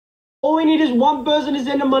All we need is one person to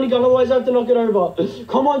send a money gun, otherwise I have to knock it over.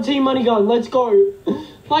 Come on, team money gun, let's go.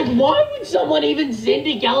 Like, why would someone even send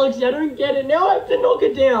a galaxy? I don't get it. Now I have to knock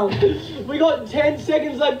it down. We got 10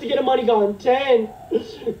 seconds left to get a money gun. 10,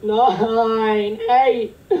 9,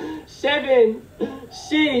 8, 7,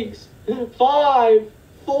 6, 5,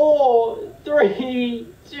 4, 3,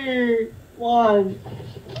 2, 1.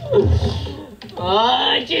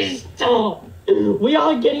 Just stop. We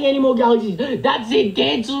aren't getting any more galaxies. That's it.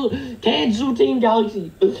 Cancel Team Galaxy.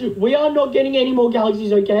 We are not getting any more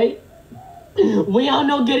galaxies, okay? We are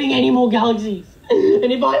not getting any more galaxies.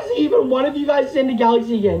 And if I see even one of you guys send a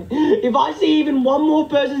galaxy again, if I see even one more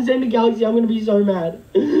person send a galaxy, I'm going to be so mad.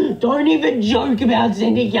 Don't even joke about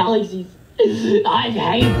sending galaxies. I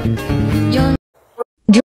hate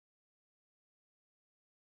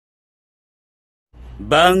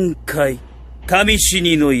Bankai, kami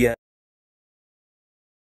shini no ya.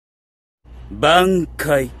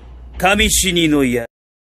 Bankai, kami shini no ya.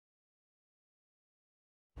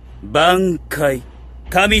 Bankai,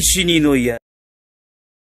 kami shini no ya.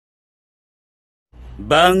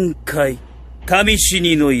 Bankai, kami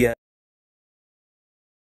shini no ya.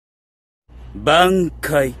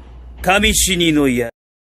 Bankai, kami shini no ya.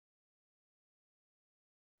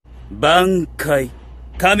 Bankai,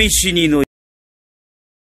 kami shini no ya.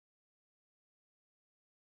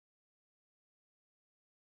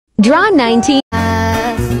 Draw 19.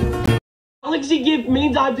 Galaxy gift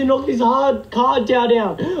means I have to knock this hard card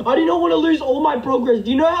down. I do not want to lose all my progress.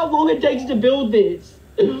 Do you know how long it takes to build this?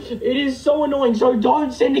 It is so annoying. So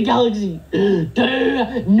don't send a galaxy.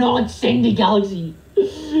 Do not send a galaxy.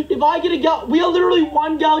 If I get a we are literally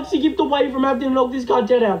one galaxy gift away from having to knock this card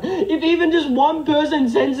down. If even just one person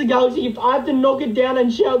sends a galaxy gift, I have to knock it down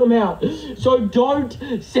and shout them out. So don't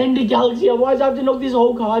send a galaxy. Otherwise, I have to knock this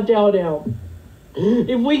whole card down.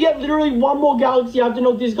 If we get literally one more galaxy, I have to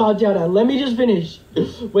knock this card down. Let me just finish.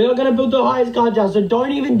 We're not going to build the highest card down, so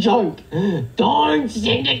don't even joke. Don't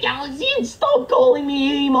send a galaxy and stop calling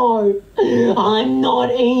me emo. I'm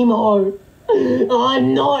not emo.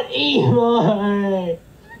 I'm not emo.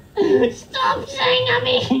 Stop saying I'm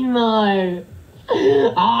emo.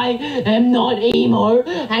 I am not emo,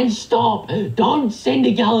 and stop. Don't send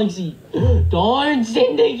a galaxy. Don't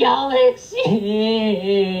send a galaxy.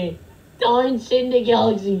 Don't send a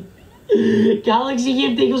galaxy. Galaxy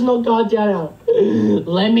gift equals no card down.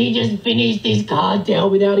 Let me just finish this card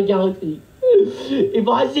down without a galaxy. If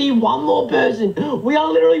I see one more person, we are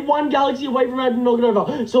literally one galaxy away from having to knock it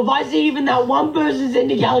over. So if I see even that one person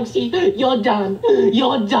send a galaxy, you're done.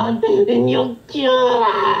 You're done. And you're...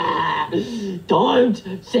 Don't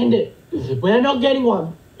send it. We're not getting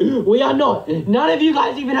one. We are not. None of you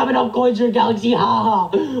guys even have enough coins for a galaxy. Ha ha.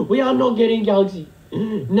 We are not getting galaxy.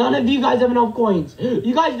 None of you guys have enough coins.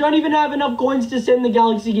 You guys don't even have enough coins to send the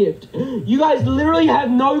galaxy gift. You guys literally have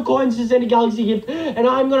no coins to send a galaxy gift, and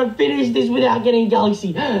I'm gonna finish this without getting a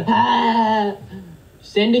galaxy.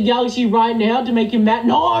 Send a galaxy right now to make him mad.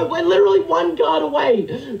 No, we're literally one card away.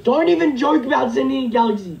 Don't even joke about sending a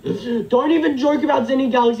galaxy. Don't even joke about sending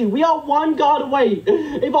a galaxy. We are one card away.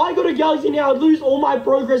 If I got a galaxy now, I'd lose all my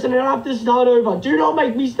progress and I'd have to start over. Do not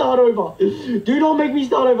make me start over. Do not make me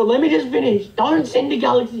start over. Let me just finish. Don't send a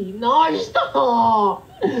galaxy. No, stop.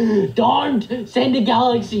 Don't send a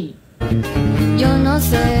galaxy. Yo no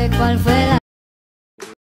sé cuál fue la...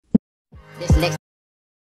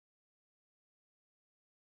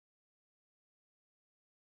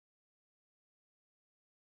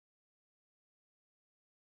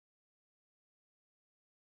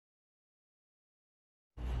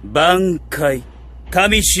 Bankai,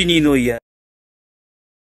 kami shini no ya.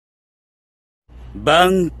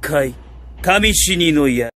 Bankai, kami shini no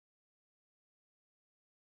ya.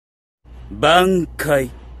 Bankai,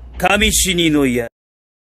 kami shini no ya.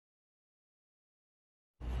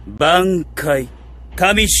 Bankai,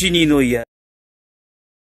 kami shini no ya.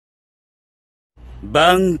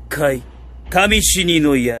 Bankai, kami shini no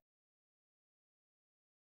ya.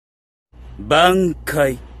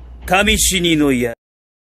 Bankai, kami shini no ya.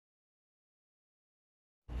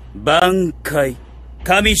 Bankai,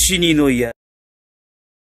 kami shini no ya.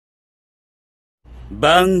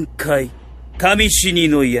 Bankai, kami shini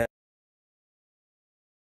no ya.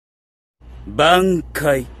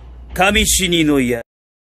 Bankai, kami shini no ya.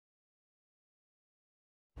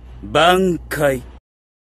 Bankai.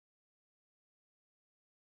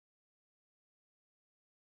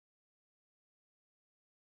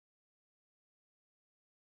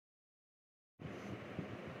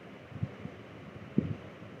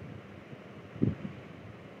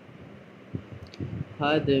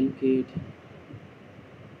 Hi then, kid.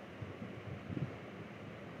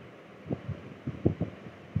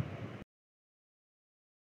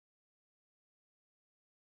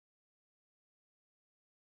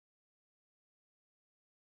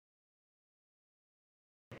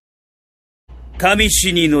 神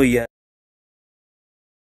死にの矢。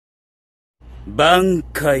挽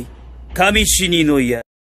回。神死にの矢。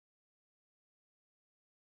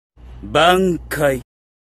挽回。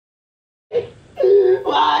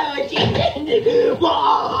Why would you send it?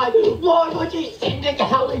 Why would you send the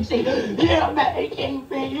galaxy? You're making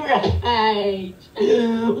me rage.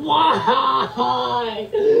 Why?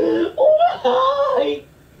 Why?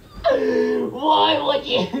 Why would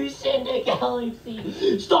you send a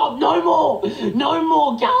galaxy? Stop, no more! No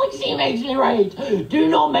more! Galaxy makes me rage! Do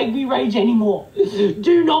not make me rage anymore!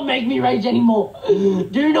 Do not make me rage anymore!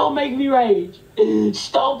 Do not make me rage!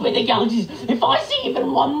 Stop with the galaxies! If I see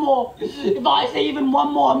even one more, I'm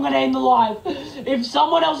gonna end the live. If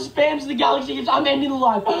someone else spams the galaxies, I'm ending the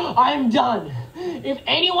live. I am done. If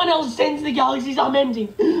anyone else sends the galaxies, I'm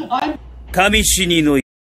ending. Kami shini no.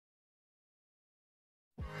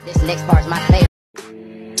 This next part's my favorite.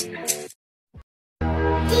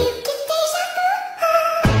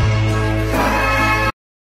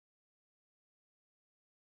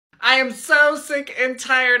 I am so sick and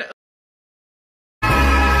tired.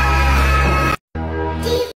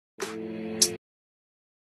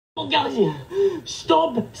 Galaxy,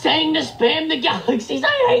 stop saying to spam the galaxies.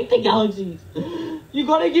 I hate the galaxies. You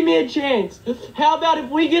gotta give me a chance. How about if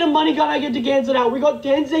we get a money gun, I get to cancel it out. We got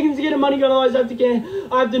 10 seconds to get a money gun, otherwise I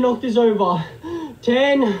have to knock this over.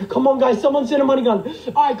 10. Come on, guys. Someone send a money gun.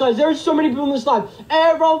 Alright, guys. There are so many people in this live.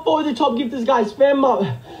 Everyone follow the top gifters, guys. Spam up.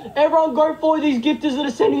 Everyone go follow these gifters that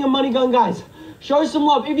are sending a money gun, guys. Show some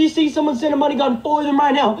love. If you see someone send a money gun, follow them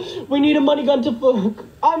right now. We need a money gun to...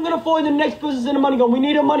 I'm going to follow the next person send a money gun. We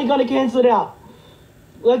need a money gun to cancel it out.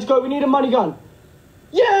 Let's go. We need a money gun.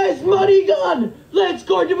 Yes, money gun. Let's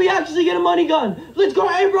go. Did we actually get a money gun? Let's go.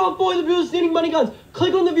 Everyone follow the people sending money guns.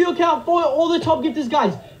 Click on the view account. Follow all the top gifters,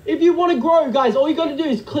 guys. If you want to grow, guys, all you got to do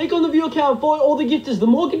is click on the view account, follow all the gifters. The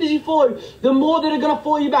more gifters you follow, the more that are going to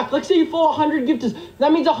follow you back. Let's say you follow 100 gifters.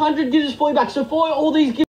 That means 100 gifters follow you back. So follow all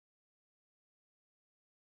these gifters.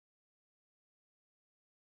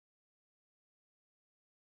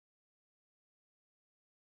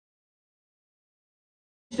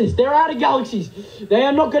 They're out of galaxies. They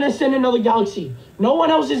are not going to send another galaxy. No one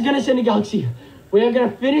else is going to send a galaxy. We are going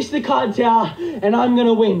to finish the card tower, and I'm going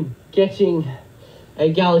to win getting a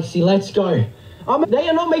galaxy. Let's go. They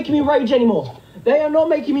are not making me rage anymore. They are not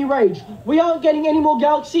making me rage. We aren't getting any more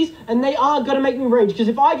galaxies, and they are going to make me rage. Because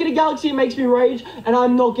if I get a galaxy, it makes me rage, and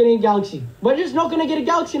I'm not getting a galaxy. We're just not going to get a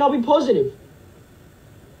galaxy, and I'll be positive.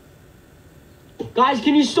 Guys,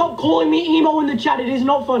 can you stop calling me emo in the chat? It is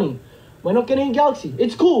not funny. We're not getting a galaxy.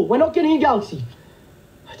 It's cool. We're not getting a galaxy.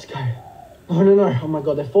 Let's go. No. Oh, my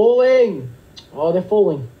God. They're falling. Oh, they're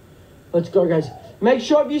falling. Let's go, guys. Make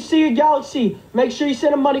sure if you see a galaxy, make sure you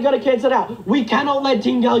send a money gun to cancel it out. We cannot let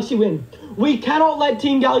Team Galaxy win. We cannot let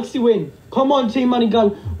Team Galaxy win. Come on, Team Money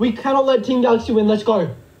Gun. We cannot let Team Galaxy win. Let's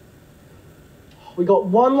go. We got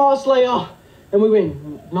one last layer, and we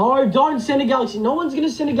win. No, don't send a galaxy. No one's going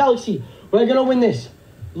to send a galaxy. We're going to win this.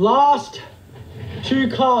 Last 2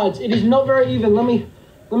 cards. It is not very even. Let me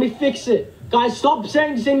fix it. Guys, stop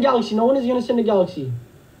saying send galaxy. No one is going to send a galaxy.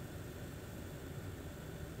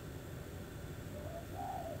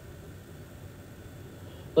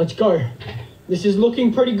 Let's go. This is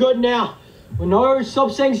looking pretty good now. No,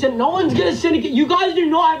 stop saying send. No one's going to send a... You guys do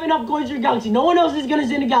not have enough coins for a galaxy. No one else is going to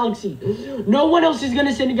send a galaxy. No one else is going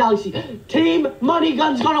to send a galaxy. Team Money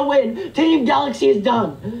Gun's going to win. Team Galaxy is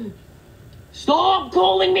done. Stop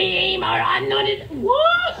calling me emo. I'm not in...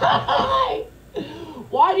 Why?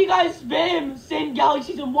 Why do you guys send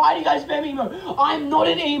galaxies, and why do you guys spam emo? I'm not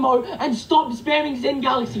an emo, and stop spamming send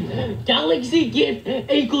galaxy. Galaxy gift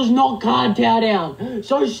equals knock card tower down.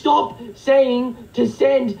 So stop saying to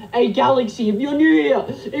send a galaxy. If you're new here,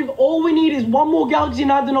 if all we need is one more galaxy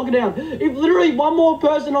and I have to knock it down. If literally one more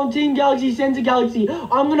person on Team Galaxy sends a galaxy,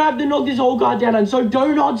 I'm going to have to knock this whole card down. And so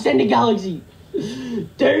do not send a galaxy.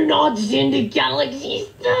 Do not send a galaxy.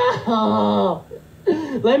 Stop.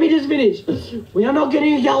 Let me just finish. We are not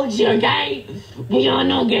getting a galaxy, okay? We are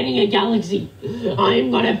not getting a galaxy.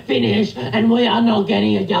 I'm gonna finish, and we are not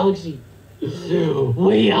getting a galaxy.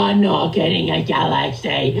 We are not getting a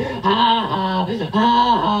galaxy. Ha ha ha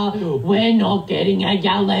ha. We're not getting a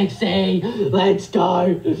galaxy. Let's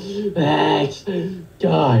go. Let's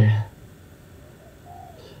go.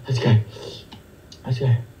 Let's go. Let's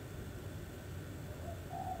go.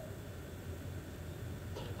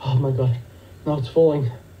 Oh my God. No, it's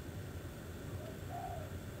falling.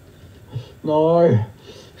 No,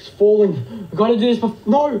 it's falling. I gotta do this before.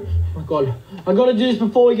 No, oh my God. I gotta do this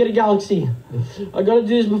before we get a galaxy. I gotta do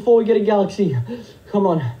this before we get a galaxy. Come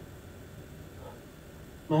on.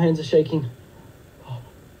 My hands are shaking.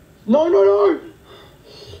 No.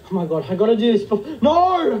 Oh my god, I gotta do this.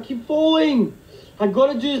 No, I keep falling. I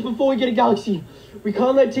gotta do this before we get a galaxy. We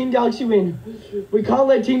can't let Team Galaxy win. We can't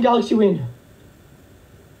let Team Galaxy win.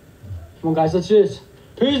 Come on, guys, let's do this.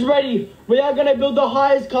 Who's ready? We are gonna build the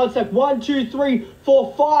highest card stack. 1, 2, 3,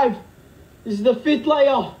 4, 5. This is the 5th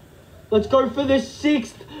layer. Let's go for the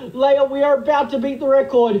 6th layer. We are about to beat the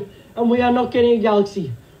record, and we are not getting a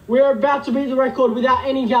galaxy. We are about to beat the record without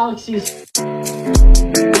any galaxies.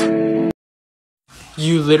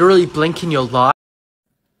 You literally blink in your life.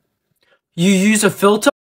 You use a filter.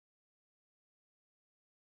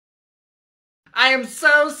 I am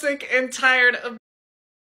so sick and tired of.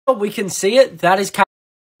 We can see it. That is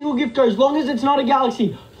Single gift goes, as long as it's not a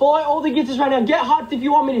galaxy. Follow all the gifts right now. Get hyped if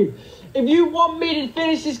you want me to. If you want me to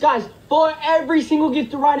finish this, guys, follow every single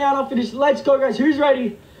gift right now and I'll finish. Let's go, guys. Who's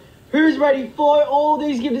ready? Who's ready? Follow all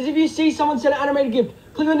these gifts. If you see someone send an animated gift,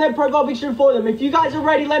 click on their profile picture and follow them. If you guys are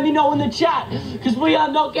ready, let me know in the chat, because we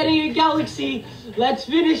are not getting a galaxy. Let's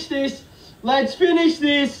finish this. Let's finish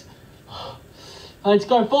this. Let's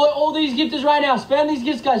go. Follow all these gifters right now. Spam these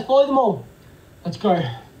gifts, guys. Follow them all. Let's go.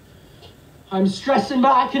 I'm stressing,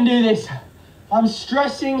 but I can do this. I'm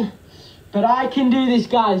stressing, but I can do this,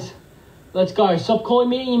 guys. Let's go. Stop calling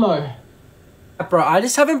me emo. Bro, I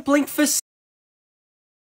just haven't blinked for...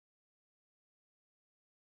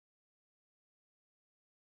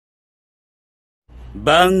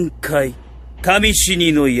 Bankai,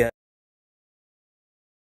 Kamishini no ya.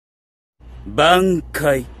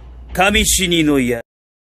 Bankai, Kamishini no ya.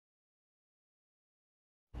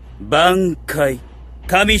 Bankai,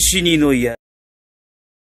 Kamishini no ya.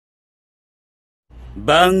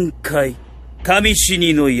 Bankai,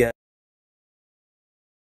 Kamishini no ya.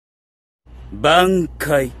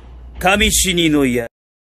 Bankai, Kamishini no ya.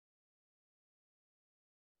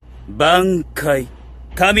 Bankai,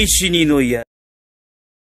 Kamishini no ya.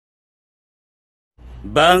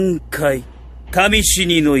 Bankai,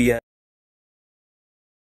 Kamishini no ya.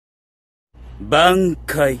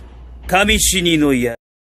 Bankai, Kamishini no ya.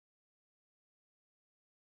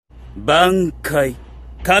 Bankai,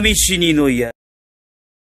 Kamishini no ya.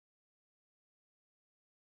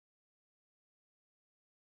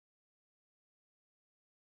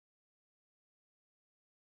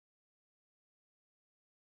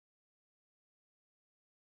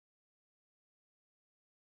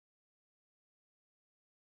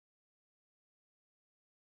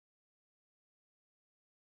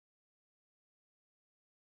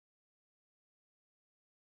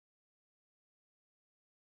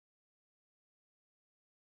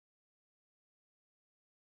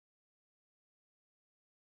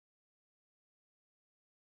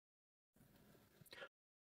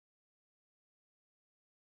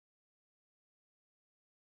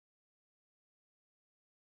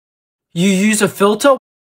 You use a filter.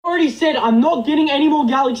 I already said I'm not getting any more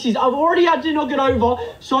galaxies. I've already had to knock it over,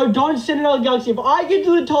 so don't send another galaxy. If I get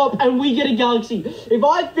to the top and we get a galaxy, if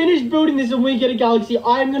I finish building this and we get a galaxy,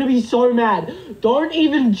 I'm going to be so mad. Don't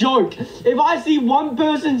even joke. If I see one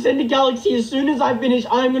person send a galaxy as soon as I finish,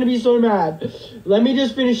 I'm going to be so mad. Let me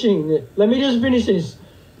just finish this.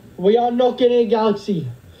 We are not getting a galaxy.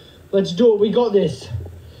 Let's do it. We got this.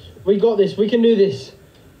 We got this. We can do this.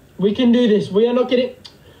 We can do this. We are not getting...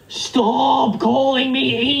 Stop calling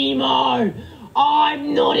me emo!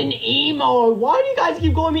 I'm not an emo! Why do you guys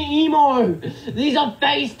keep calling me emo? These are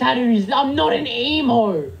face tattoos. I'm not an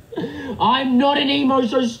emo. I'm not an emo,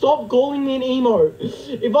 so stop calling me an emo.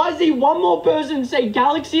 If I see one more person say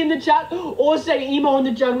galaxy in the chat or say emo in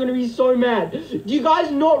the chat, I'm going to be so mad. Do you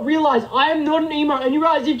guys not realize I am not an emo? And you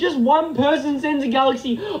realize if just one person sends a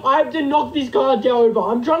galaxy, I have to knock this card tower over.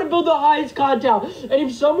 I'm trying to build the highest card tower. And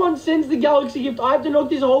if someone sends the galaxy gift, I have to knock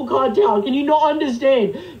this whole card tower. Can you not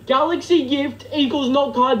understand? Galaxy gift equals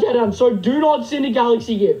knock card tower down. So do not send a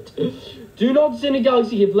galaxy gift. Do not send a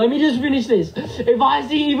galaxy gift. Let me just finish this. If I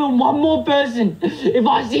see even one more person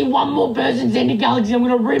send a galaxy, I'm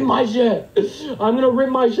going to rip my shirt. I'm going to rip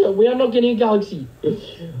my shirt. We are not getting a galaxy.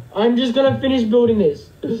 I'm just going to finish building this.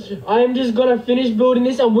 And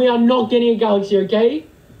we are not getting a galaxy, okay?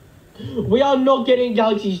 We are not getting a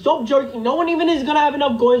galaxy. Stop joking. No one even is going to have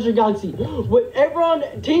enough coins for a galaxy. Everyone,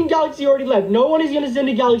 Team Galaxy already left. No one is going to send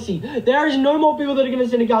a galaxy. There is no more people that are going to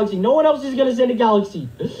send a galaxy. No one else is going to send a galaxy.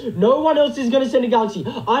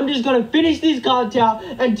 I'm just going to finish this card tower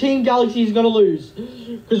and Team Galaxy is going to lose.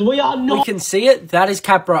 Because we are not... We can see it. That is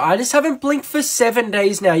cap, bro. I just haven't blinked for 7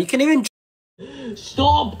 days now. You can even...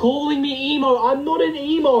 Stop calling me emo. I'm not an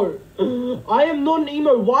emo. I am not an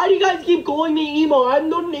emo. Why do you guys keep calling me emo? I'm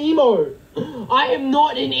not an emo. I am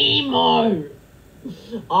not an emo.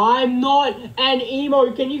 I'm not an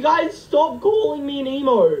emo. Can you guys stop calling me an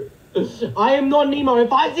emo? I am not an emo.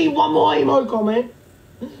 If I see one more emo comment,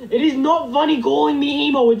 it is not funny calling me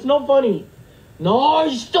emo. It's not funny. No,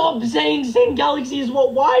 stop saying Send Galaxy as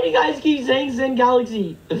well. Why do you guys keep saying Send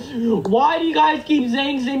Galaxy? Why do you guys keep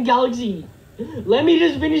saying Send Galaxy? Let me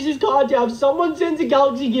just finish this card down. If someone sends a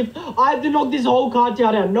Galaxy gift, I have to knock this whole card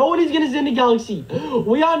down. No one is going to send a Galaxy.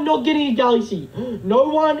 We are not getting a Galaxy. No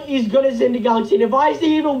one is going to send a Galaxy. And if I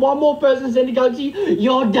see even one more person send a Galaxy,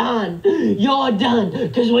 you're done. You're done.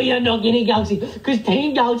 Because we are not getting a Galaxy. Because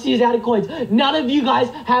Team Galaxy is out of coins. None of you guys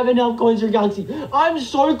have enough coins for a Galaxy. I'm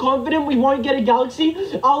so confident we won't get a Galaxy.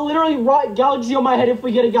 I'll literally write Galaxy on my head if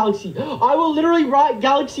we get a Galaxy. I will literally write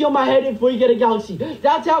Galaxy on my head if we get a Galaxy.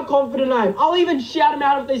 That's how confident I am. I'll even shout them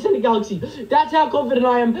out if they send a Galaxy. That's how confident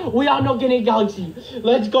I am. We are not getting a Galaxy.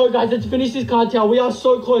 Let's go, guys. Let's finish this card tale. We are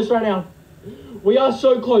so close right now. We are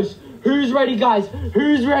so close. Who's ready, guys?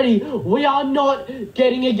 Who's ready? We are not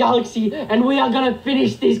getting a Galaxy, and we are going to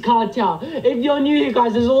finish this card tower. If you're new here,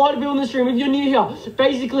 guys, there's a lot of people in the stream. If you're new here,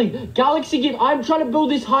 basically, Galaxy gift, I'm trying to build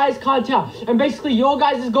this highest card tower, and basically, your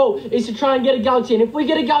guys' goal is to try and get a Galaxy, and if we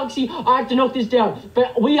get a Galaxy, I have to knock this down,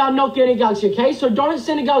 but we are not getting a Galaxy, okay? So don't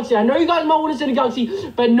send a Galaxy. I know you guys might want to send a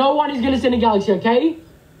Galaxy, but no one is going to send a Galaxy, okay?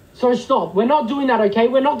 So stop. We're not doing that, okay?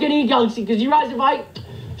 We're not getting a Galaxy, because you guys, if I...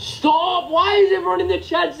 Stop! Why is everyone in the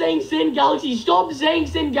chat saying Send Galaxy? Stop saying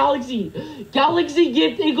Send Galaxy. Galaxy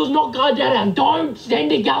gift equals not card down. Don't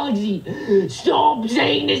send a Galaxy. Stop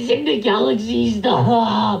saying to send a Galaxy.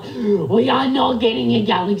 Stop. We are not getting a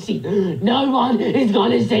Galaxy. No one is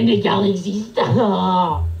gonna send a Galaxy.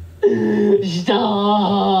 Stop.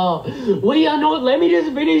 Stop. We are not. Let me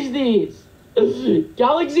just finish this.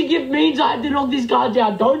 Galaxy gift means I have to knock this card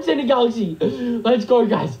down. Don't send a Galaxy. Let's go,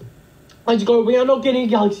 guys. Let's go. We are not getting a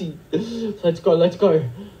Galaxy. Let's go. Let's go.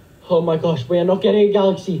 Oh my gosh. We are not getting a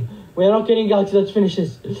Galaxy. We are not getting a Galaxy. Let's finish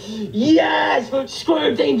this. Yes!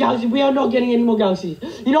 Screw Team Galaxy. We are not getting any more Galaxies.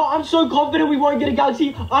 You know, I'm so confident we won't get a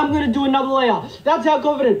Galaxy. I'm going to do another layer. That's how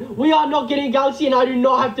confident. We are not getting a Galaxy, and I do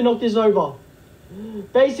not have to knock this over.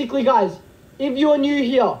 Basically, guys, if you are new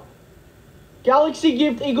here, Galaxy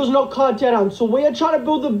gift equals not card down. So we are trying to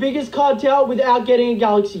build the biggest card tower without getting a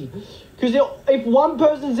Galaxy. Because if one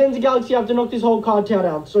person sends a Galaxy, I have to knock this whole card tower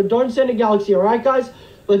down. So don't send a Galaxy, alright, guys?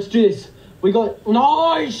 Let's do this. We got...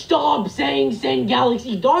 No, stop saying send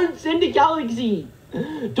Galaxy. Don't send a Galaxy.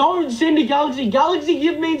 Don't send a Galaxy. Galaxy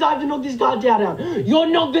gift means I have to knock this card tower down. You're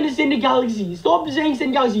not going to send a Galaxy. Stop saying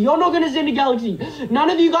send Galaxy. You're not going to send a Galaxy. None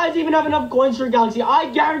of you guys even have enough coins for a Galaxy. I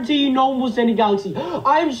guarantee you no one will send a Galaxy.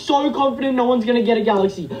 I am so confident no one's going to get a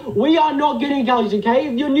Galaxy. We are not getting a Galaxy, okay?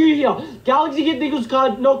 If you're new here, Galaxy gift equals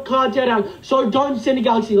card, not card tear down. So don't send a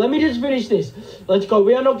Galaxy. Let me just finish this. Let's go.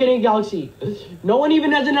 We are not getting a Galaxy. No one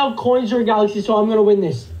even has enough coins for a Galaxy, so I'm going to win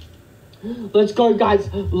this. Let's go, guys.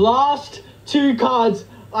 Last 2 cards.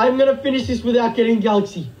 I'm going to finish this without getting a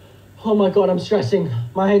Galaxy. Oh my god, I'm stressing.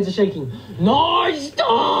 My hands are shaking. No,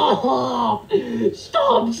 stop!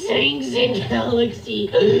 Stop saying send Galaxy.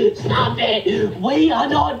 Stop it. We are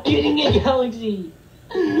not getting a Galaxy.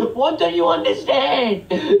 What don't you understand?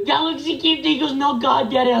 Galaxy gift equals no card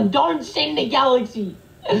down. Don't send a Galaxy.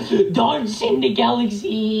 Don't send a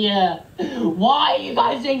Galaxy. Why are you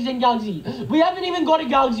guys saying send Galaxy? We haven't even got a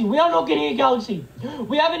Galaxy. We are not getting a Galaxy.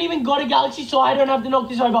 We haven't even got a Galaxy, so I don't have to knock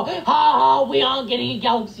this over. Ha ha, we aren't getting a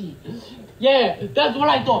Galaxy. Yeah, that's what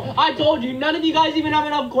I thought. I told you, none of you guys even have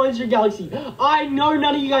enough coins for Galaxy. I know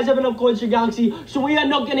none of you guys have enough coins for Galaxy, so we are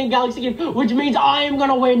not getting a Galaxy gift, which means I am going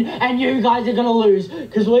to win and you guys are going to lose,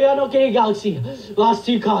 because we are not getting a Galaxy. Last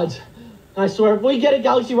 2 cards. I swear, if we get a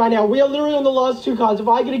Galaxy right now, we are literally on the last 2 cards. If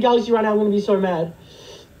I get a Galaxy right now, I'm going to be so mad.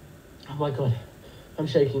 Oh my god. I'm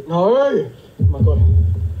shaking. No! Oh my god.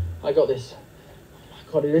 I got this. Oh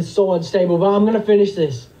my god, it is so unstable, but I'm going to finish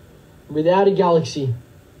this without a Galaxy.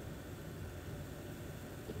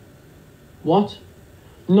 What?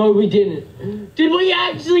 No, we didn't. Did we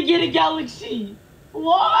actually get a Galaxy?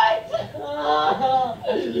 What?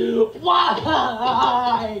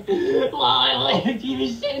 Why? Why would you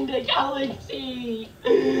send a Galaxy?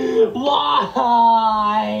 Why?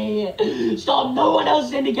 Stop, no one else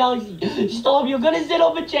send a Galaxy. Stop, you're gonna set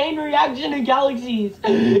off a chain reaction of Galaxies.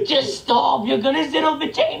 Just stop, you're gonna set off a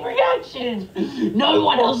chain reaction. No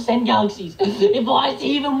one else send Galaxies. If I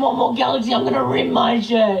see even one more Galaxy, I'm gonna rip my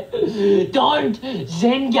shirt. Don't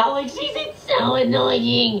send Galaxies, it's so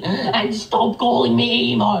annoying. And stop calling me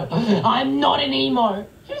emo. I'm not an emo.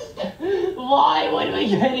 Just why would we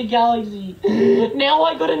get a Galaxy? Now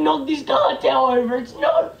I gotta knock this card tower over. It's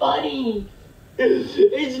not funny.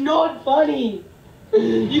 It's not funny.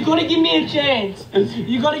 You gotta give me a chance.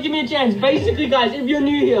 You gotta give me a chance. Basically, guys, if you're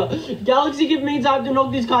new here, Galaxy gift means I have to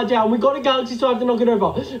knock this card down. We got a Galaxy, so I have to knock it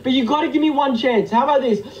over. But you gotta give me one chance. How about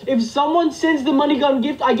this? If someone sends the money gun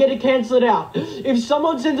gift, I get to cancel it out. If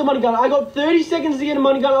someone sends a money gun, I got 30 seconds to get a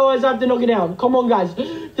money gun, otherwise I have to knock it down. Come on, guys.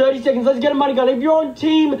 30 seconds. Let's get a money gun. If you're on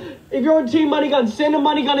team money gun, send a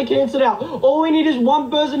money gun to cancel it out. All we need is one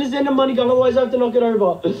person to send a money gun, otherwise I have to knock it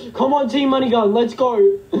over. Come on, team money gun. Let's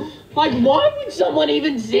go. Like, why would someone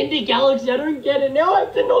even send a Galaxy? I don't get it. Now I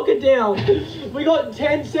have to knock it down. We got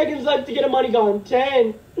 10 seconds left to get a money gun.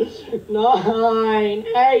 10, 9,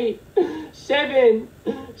 8, 7,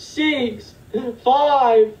 6,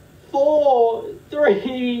 5, 4,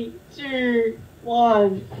 3, 2,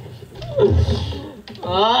 1.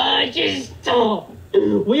 Just stop.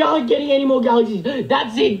 We aren't getting any more Galaxies.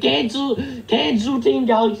 That's it. Cancel Team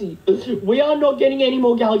Galaxy. We are not getting any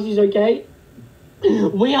more Galaxies, okay?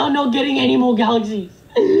 We are not getting any more Galaxies.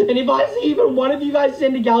 And if I see even one of you guys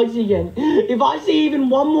send a Galaxy again, if I see even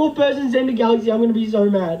one more person send a Galaxy, I'm going to be so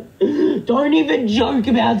mad. Don't even joke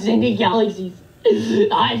about sending Galaxies.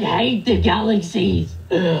 I hate the Galaxies.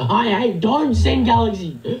 Don't send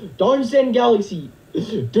Galaxy. Don't send Galaxy.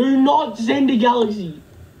 Do not send a Galaxy.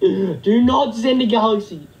 Do not send a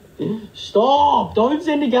Galaxy. Stop! Don't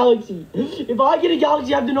send a Galaxy. If I get a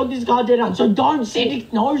Galaxy, I have to knock this card down. So don't send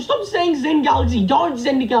it. No, stop saying send Galaxy. Don't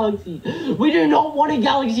send a Galaxy. We do not want a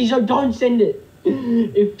Galaxy, so don't send it.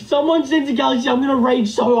 If someone sends a Galaxy, I'm going to rage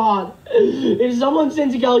so hard. If someone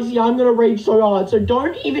sends a Galaxy, I'm going to rage so hard. So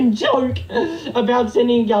don't even joke about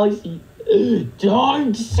sending a Galaxy.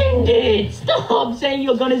 Don't send it. Stop saying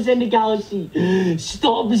you're going to send a Galaxy.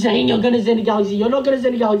 Stop saying you're going to send a Galaxy. You're not going to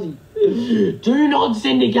send a Galaxy. Do not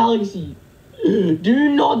send a Galaxy. Do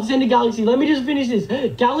not send a Galaxy. Let me just finish this.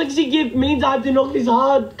 Galaxy gift means I have to knock this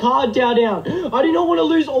hard card down. I do not want to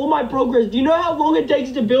lose all my progress. Do you know how long it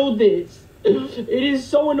takes to build this? It is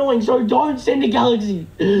so annoying. So don't send a Galaxy.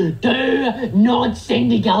 Do not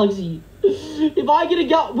send a Galaxy. If I get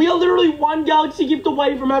a we are literally one Galaxy gift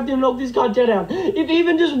away from having to knock this card down. If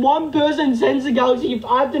even just one person sends a Galaxy gift,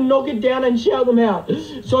 I have to knock it down and shout them out.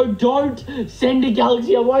 So don't send a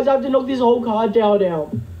Galaxy, otherwise I have to knock this whole card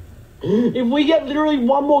down. If we get literally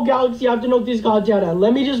one more Galaxy, I have to knock this card down.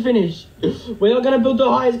 Let me just finish. We're not going to build the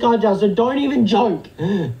highest card down, so don't even joke.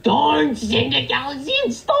 Don't send a Galaxy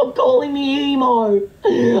and stop calling me emo.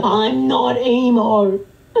 I'm not emo.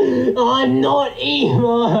 I'm not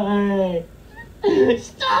emo.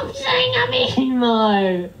 Stop saying I'm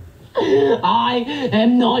emo. I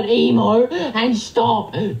am not emo. And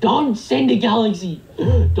stop. Don't send a Galaxy.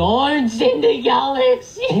 Don't send a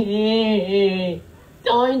Galaxy.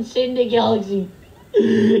 Don't send a Galaxy.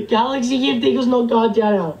 Galaxy gift equals no card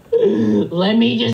down. Let me just